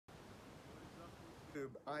YouTube?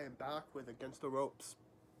 I am back with Against the Ropes,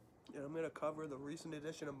 and I'm going to cover the recent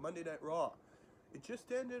edition of Monday Night Raw. It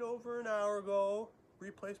just ended over an hour ago.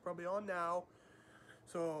 Replay's probably on now.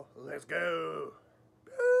 So, let's go!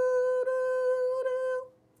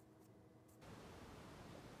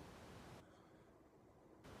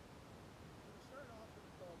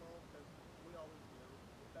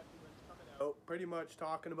 Pretty much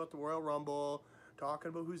talking about the Royal Rumble, talking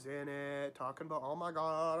about who's in it, talking about, oh my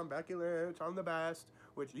god, I'm Becky Lynch, I'm the best,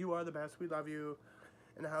 which you are the best, we love you,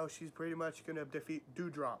 and how she's pretty much going to defeat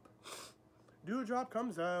Doudrop. Doudrop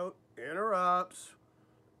comes out, interrupts,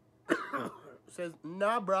 says,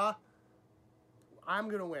 nah bruh, I'm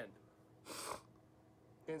going to win.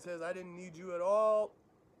 And says, I didn't need you at all,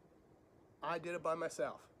 I did it by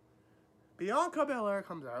myself. Bianca Belair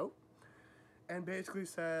comes out and basically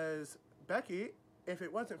says, Becky, if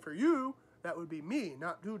it wasn't for you, that would be me,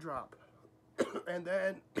 not Doudrop. And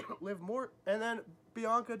then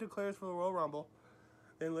Bianca declares for the Royal Rumble.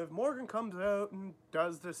 Then Liv Morgan comes out and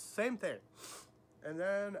does the same thing. And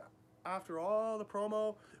then after all the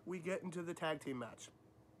promo, we get into the tag team match.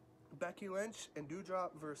 Becky Lynch and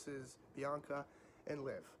Doudrop versus Bianca and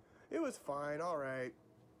Liv. It was fine, alright.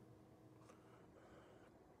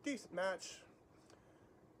 Decent match.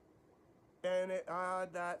 And it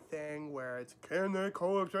had that thing where it's, can they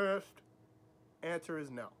coexist? Answer is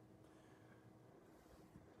no.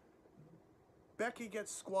 Becky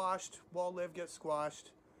gets squashed while Liv gets squashed.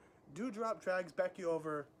 Doudrop drags Becky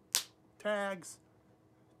over, tags,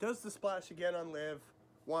 does the splash again on Liv.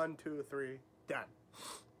 1, 2, 3, done.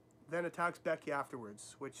 Then attacks Becky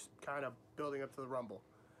afterwards, which kind of building up to the Rumble.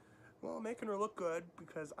 Well, making her look good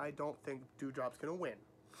because I don't think Doudrop's going to win.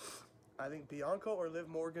 I think Bianca or Liv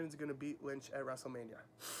Morgan is going to beat Lynch at WrestleMania.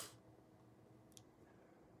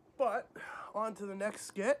 But, on to the next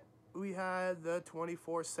skit. We had the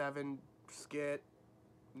 24/7 skit.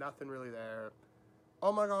 Nothing really there.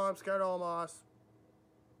 Oh my god, I'm scared of Omos.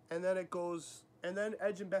 And then it goes, and then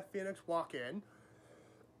Edge and Beth Phoenix walk in.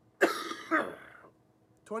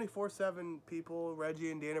 24/7 people,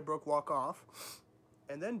 Reggie and Dana Brooke walk off.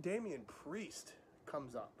 And then Damian Priest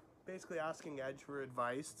comes up. Basically asking Edge for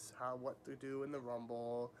advice, what to do in the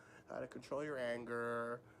Rumble, how to control your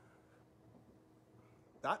anger.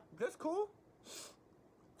 That's cool.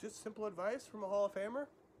 Just simple advice from a Hall of Famer.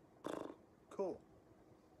 Cool.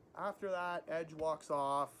 After that, Edge walks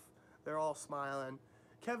off. They're all smiling.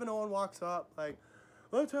 Kevin Owens walks up, like,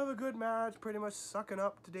 let's have a good match, pretty much sucking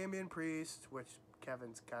up to Damian Priest, which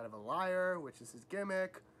Kevin's kind of a liar, which is his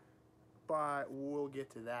gimmick. But we'll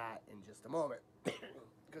get to that in just a moment.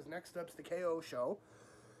 Because next up's the KO show.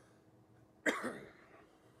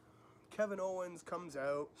 Kevin Owens comes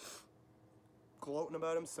out, gloating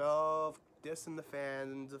about himself, dissing the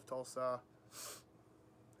fans of Tulsa,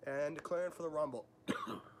 and declaring for the Rumble.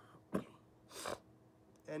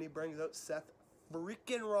 And he brings out Seth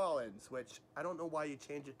freaking Rollins, which I don't know why you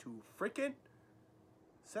change it to freaking.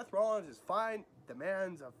 Seth Rollins is fine. The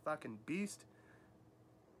man's a fucking beast.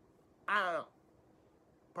 I don't know.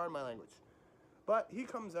 Pardon my language. But he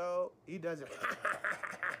comes out, he does it,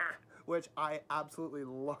 which I absolutely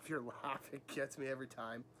love your laugh. It gets me every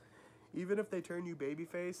time. Even if they turn you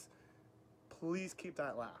babyface, please keep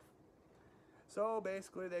that laugh. So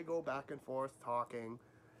basically they go back and forth talking,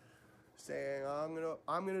 saying,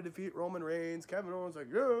 I'm gonna defeat Roman Reigns. Kevin Owens like,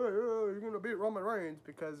 yeah, you're gonna beat Roman Reigns,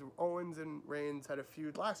 because Owens and Reigns had a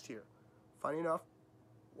feud last year. Funny enough,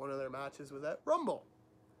 one of their matches was at Rumble.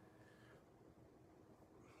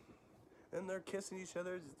 And they're kissing each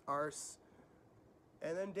other's arse.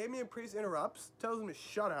 And then Damian Priest interrupts, tells him to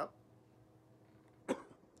shut up.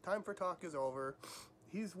 Time for talk is over.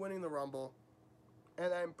 He's winning the Rumble.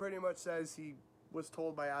 And then pretty much says he was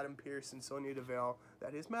told by Adam Pearce and Sonya Deville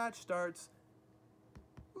that his match starts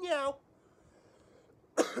meow.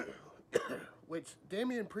 Which,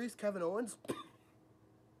 Damian Priest, Kevin Owens,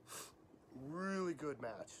 really good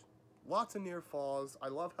match. Lots of near falls. I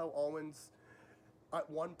love how Owens, at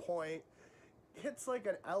one point, hits like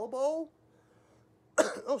an elbow.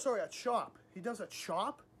 Oh, sorry, a chop. He does a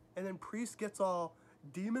chop, and then Priest gets all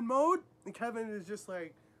demon mode, and Kevin is just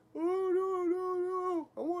like, oh, no, no, no,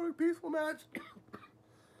 I want a peaceful match.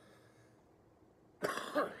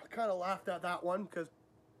 Kind of laughed at that one, because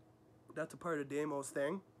that's a part of Damo's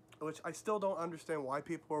thing, which I still don't understand why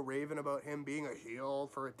people are raving about him being a heel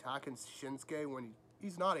for attacking Shinsuke when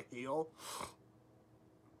he's not a heel.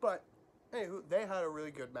 But, anywho, they had a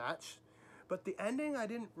really good match. But the ending I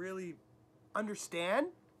didn't really understand.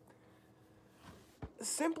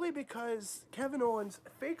 Simply because Kevin Owens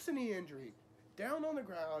fakes a knee injury. Down on the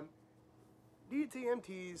ground.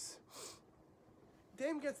 DTMTs.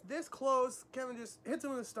 Dame gets this close. Kevin just hits him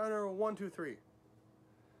with a stunner. 1, 2, 3.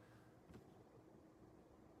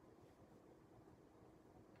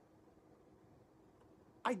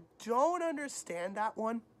 I don't understand that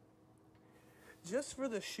one. Just for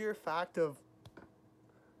the sheer fact of...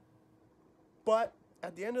 But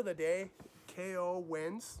at the end of the day, KO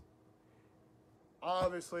wins.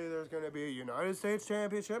 Obviously, there's going to be a United States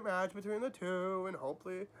Championship match between the two. And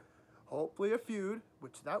hopefully a feud.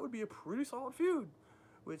 Which that would be a pretty solid feud.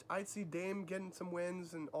 Which I'd see Dame getting some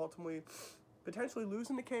wins and ultimately potentially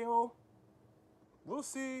losing to KO. We'll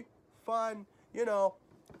see. Fun. You know.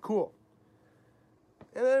 Cool.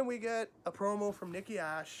 And then we get a promo from Nikki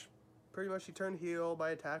Ash. Pretty much she turned heel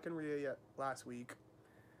by attacking Rhea last week.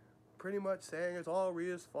 Pretty much saying it's all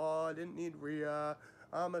Rhea's fault. I didn't need Rhea.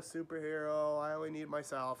 I'm a superhero. I only need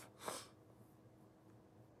myself.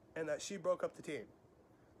 And that she broke up the team.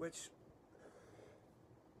 Which...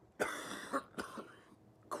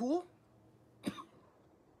 cool.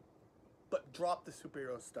 But drop the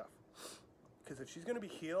superhero stuff. Because if she's going to be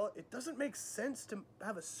heel, it doesn't make sense to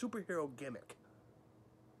have a superhero gimmick.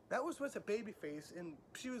 That was a babyface, and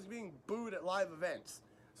she was being booed at live events.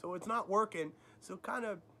 So it's not working. So kind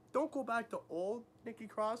of, don't go back to old Nikki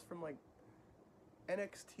Cross from like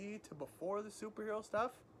NXT to before the superhero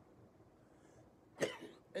stuff.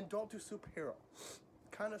 And don't do superhero.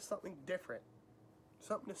 Kind of something different.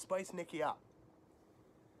 Something to spice Nikki up.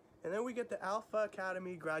 And then we get the Alpha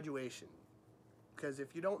Academy graduation. Because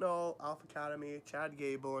if you don't know, Alpha Academy, Chad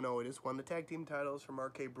Gable and Otis won the tag team titles from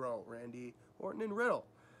RK Bro, Randy Orton and Riddle.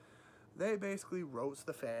 They basically roast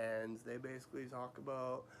the fans. They basically talk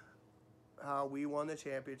about how we won the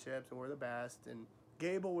championships and we're the best. And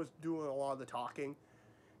Gable was doing a lot of the talking.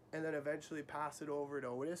 And then eventually passed it over to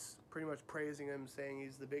Otis, pretty much praising him, saying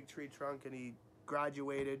he's the big tree trunk and he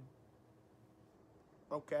graduated.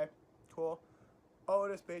 Okay, cool.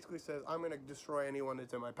 Otis basically says, I'm going to destroy anyone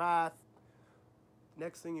that's in my path.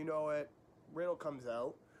 Next thing you know it, Riddle comes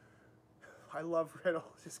out. I love Riddle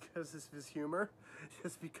just because of his humor.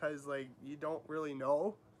 Just because, like, you don't really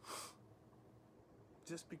know.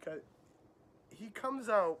 Just because he comes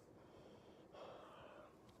out.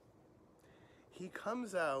 He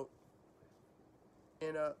comes out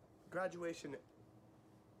in a graduation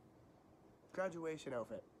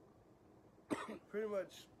outfit. Pretty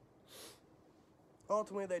much.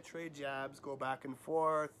 Ultimately, they trade jabs, go back and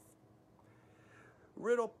forth.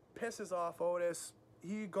 Riddle pisses off Otis.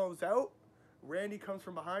 He goes out. Randy comes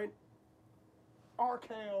from behind.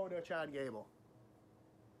 RKO to Chad Gable.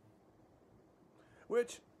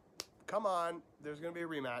 Which, come on, there's going to be a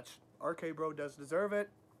rematch. RK Bro does deserve it.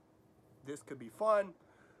 This could be fun.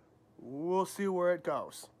 We'll see where it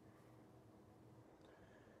goes.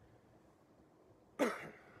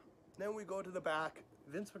 Then we go to the back.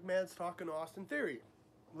 Vince McMahon's talking to Austin Theory.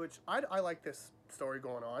 Which, I like this story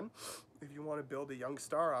going on. If you want to build a young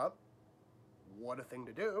star up, what a thing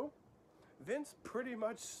to do. Vince pretty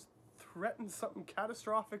much threatens something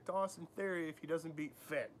catastrophic to Austin Theory if he doesn't beat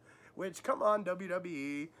Finn. Which, come on,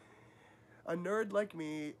 WWE. A nerd like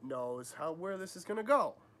me knows where this is going to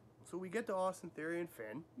go. So we get to Austin Theory and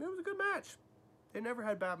Finn. It was a good match. They never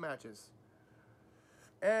had bad matches.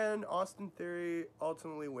 And Austin Theory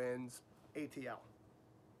ultimately wins ATL,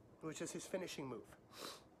 which is his finishing move.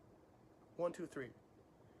 1, 2, 3.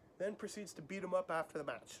 Then proceeds to beat him up after the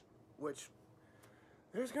match, which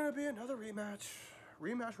there's going to be another rematch.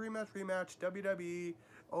 Rematch. WWE.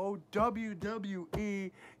 Oh,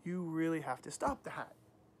 WWE, you really have to stop that.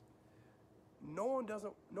 No one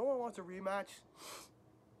wants a rematch.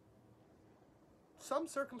 Some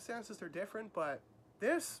circumstances are different, but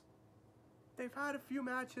they've had a few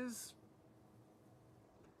matches.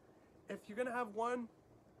 If you're going to have one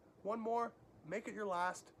more, make it your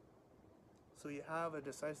last. So you have a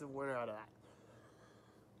decisive winner out of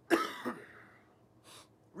that.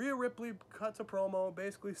 Rhea Ripley cuts a promo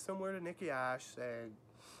basically similar to Nikki Ash, saying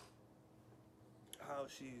how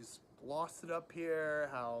she's lost it up here,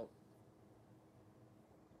 how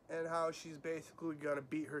she's basically gonna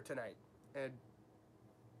beat her tonight. And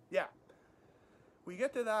yeah, we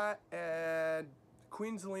get to that, and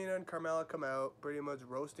Queen Zelina and Carmella come out, pretty much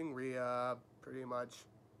roasting Rhea, pretty much.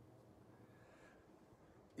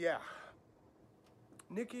 Yeah.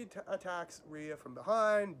 Nikki attacks Rhea from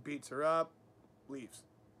behind, beats her up, leaves.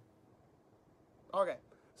 Okay,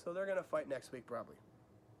 so they're going to fight next week, probably.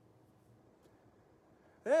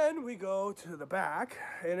 Then we go to the back,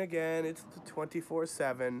 and again, it's the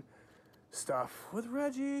 24/7 stuff with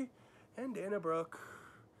Reggie and Dana Brooke.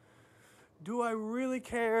 Do I really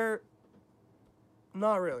care?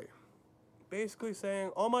 Not really. Basically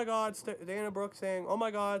saying, oh my God, Dana Brooke saying, oh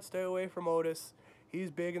my God, stay away from Otis.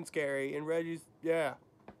 He's big and scary, and Reggie's, yeah.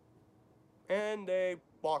 And they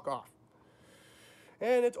walk off.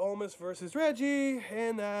 And it's Omos versus Reggie,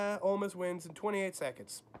 and Omos wins in 28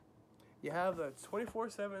 seconds. You have the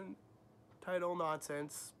 24/7 title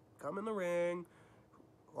nonsense come in the ring.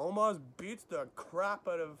 Omos beats the crap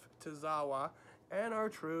out of Tozawa and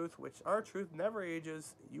R-Truth, which R-Truth never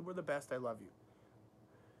ages. You were the best, I love you.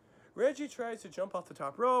 Reggie tries to jump off the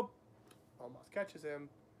top rope. Omos catches him,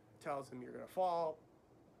 tells him you're going to fall.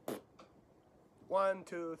 1,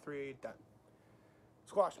 2, 3, done.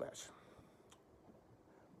 Squash match.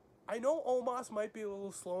 I know Omos might be a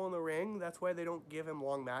little slow in the ring. That's why they don't give him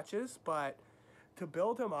long matches. But to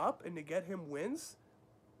build him up and to get him wins,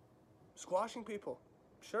 squashing people.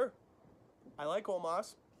 Sure. I like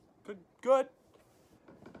Omos. Good.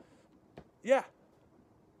 Yeah.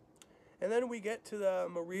 And then we get to the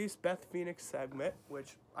Maurice Beth Phoenix segment,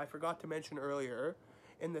 which I forgot to mention earlier.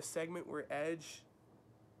 In the segment where Edge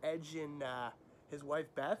and his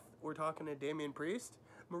wife Beth were talking to Damian Priest,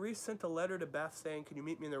 Maurice sent a letter to Beth saying, "Can you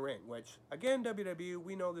meet me in the ring?" Which, again, WWE,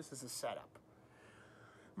 we know this is a setup.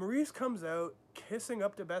 Maurice comes out, kissing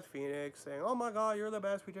up to Beth Phoenix, saying, "Oh my God, you're the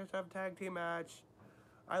best. We just have a tag team match.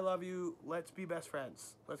 I love you. Let's be best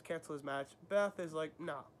friends. Let's cancel this match." Beth is like,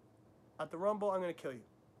 "Nah. At the Rumble, I'm going to kill you."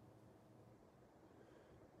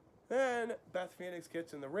 Then Beth Phoenix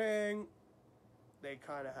gets in the ring. They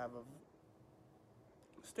kind of have a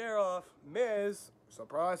stare off. Miz,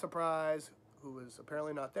 surprise, surprise, who is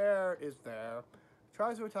apparently not there, is there.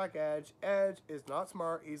 Tries to attack Edge. Edge is not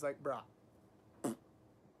smart. He's like, "Brah."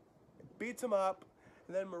 Beats him up.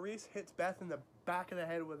 And then Maurice hits Beth in the back of the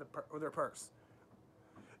head with her purse.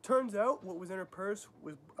 Turns out what was in her purse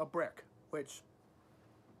was a brick, which,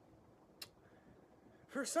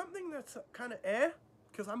 for something that's kind of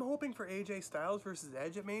because I'm hoping for AJ Styles versus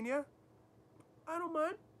Edge at Mania, I don't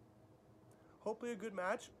mind. Hopefully a good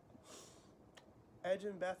match. Edge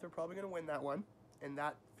and Beth are probably going to win that one, and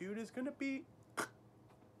that feud is going to be...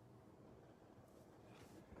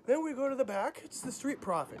 Then we go to the back. It's the Street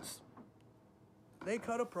Profits. They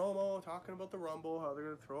cut a promo talking about the Rumble, how they're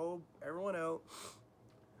going to throw everyone out.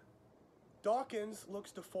 Dawkins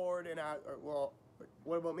looks to Ford and well,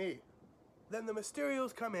 what about me? Then the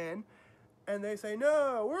Mysterios come in, and they say,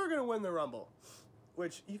 "No, we're going to win the Rumble."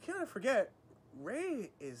 Which, you can't forget,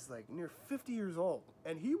 Ray is like near 50 years old,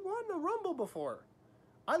 and he won the Rumble before.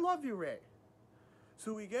 I love you, Ray.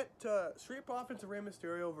 So we get Street Profits and Rey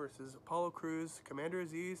Mysterio versus Apollo Crews, Commander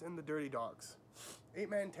Aziz, and the Dirty Dogs.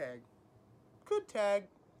 8-man tag. Good tag.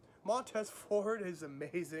 Montez Ford is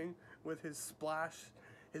amazing with his splash,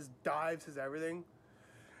 his dives, his everything.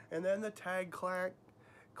 And then the tag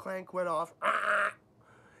clank went off.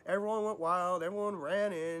 Everyone went wild. Everyone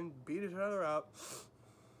ran in, beat each other up.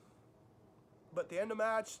 But the end of the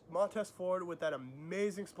match, Montez Ford with that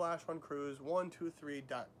amazing splash on Cruz. 1, 2, 3,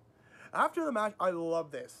 done. After the match, I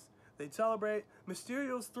love this. They'd celebrate.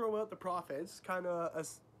 Mysterios throw out the Profits, kind of a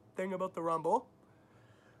thing about the Rumble.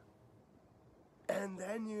 And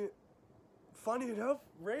then funny enough,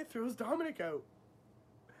 Ray throws Dominic out.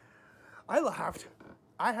 I laughed.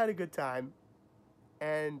 I had a good time.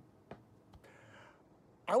 And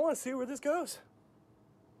I want to see where this goes.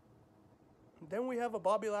 Then we have a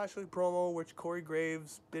Bobby Lashley promo, which Corey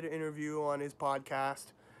Graves did an interview on his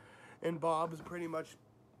podcast. And Bob is pretty much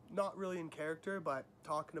not really in character, but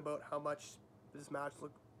talking about how much this match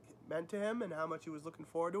meant to him and how much he was looking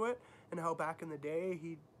forward to it. And how back in the day,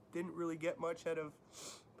 he didn't really get much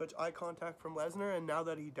eye contact from Lesnar. And now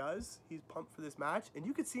that he does, he's pumped for this match. And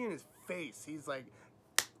you can see in his face, he's like,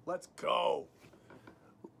 "Let's go."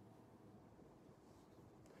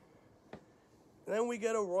 And then we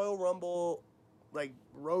get a Royal Rumble, like,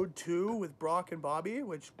 Road 2 with Brock and Bobby,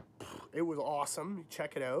 which, it was awesome.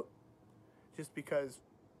 Check it out. Just because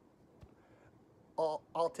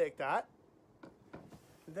I'll take that.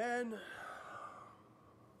 Then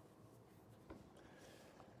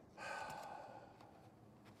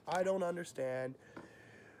I don't understand.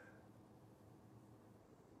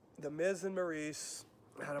 The Miz and Maurice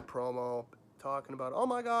had a promo talking about, "Oh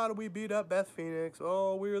my God, we beat up Beth Phoenix.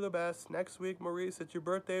 Oh, we were the best. Next week, Maurice, it's your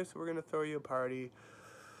birthday, so we're going to throw you a party."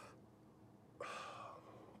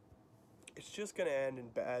 It's just going to end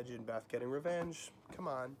in Edge and Beth getting revenge. Come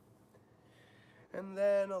on. And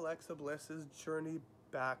then Alexa Bliss's journey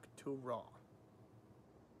back to Raw.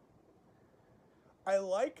 I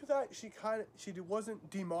like that she wasn't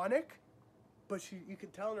demonic, but you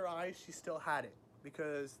could tell in her eyes she still had it,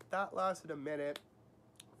 because that lasted a minute.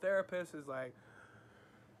 Therapist is like,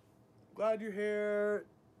 "Glad you're here.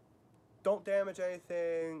 Don't damage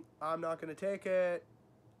anything. I'm not going to take it."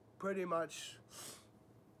 Pretty much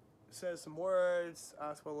says some words,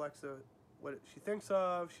 asks Alexa what she thinks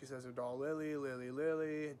of. She says her doll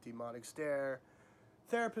Lily, demonic stare.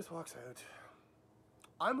 Therapist walks out.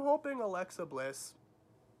 I'm hoping Alexa Bliss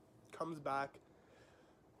comes back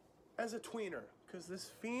as a tweener, because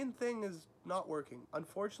this Fiend thing is not working.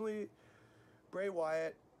 Unfortunately, Bray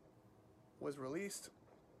Wyatt was released.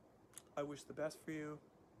 I wish the best for you.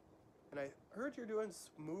 And I heard you're doing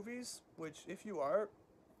movies, which if you are,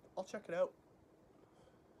 I'll check it out.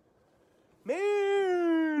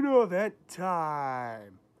 Main event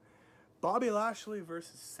time. Bobby Lashley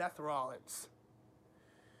versus Seth Rollins.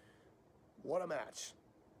 What a match.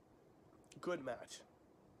 Good match.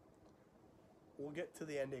 We'll get to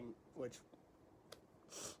the ending, which,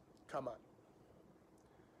 come on.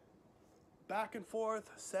 Back and forth.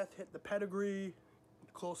 Seth hit the pedigree.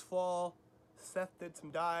 Close fall. Seth did some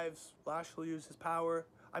dives. Lashley used his power.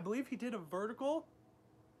 I believe he did a vertical.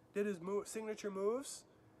 Did his signature moves.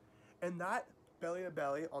 And that belly to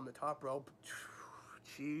belly on the top rope.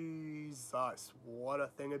 Jesus. What a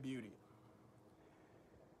thing of beauty.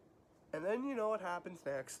 And then you know what happens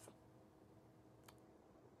next.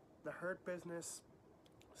 The Hurt Business,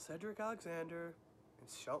 Cedric Alexander, and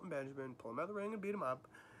Shelton Benjamin pull him out of the ring and beat him up,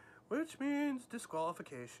 which means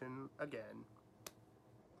disqualification again.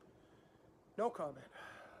 No comment.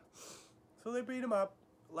 So they beat him up.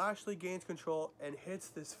 Lashley gains control and hits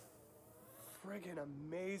this friggin'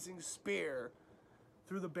 amazing spear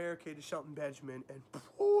through the barricade to Shelton Benjamin, and boy,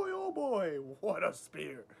 oh boy, what a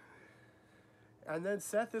spear. And then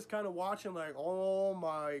Seth is kind of watching like, oh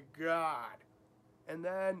my God. And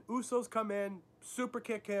then Usos come in, super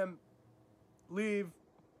kick him, leave,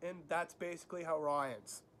 and that's basically how Raw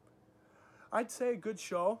ends. I'd say good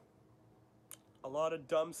show. A lot of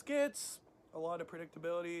dumb skits, a lot of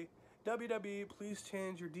predictability. WWE, please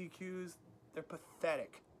change your DQs. They're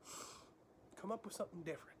pathetic. Come up with something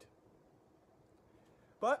different.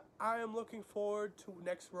 But I am looking forward to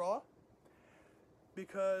next Raw,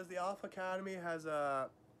 because the Alpha Academy has a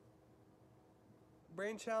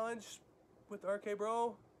brain challenge with RK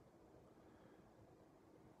Bro.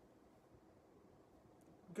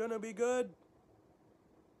 Gonna be good.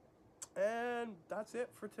 And that's it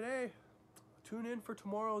for today. Tune in for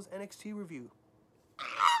tomorrow's NXT review.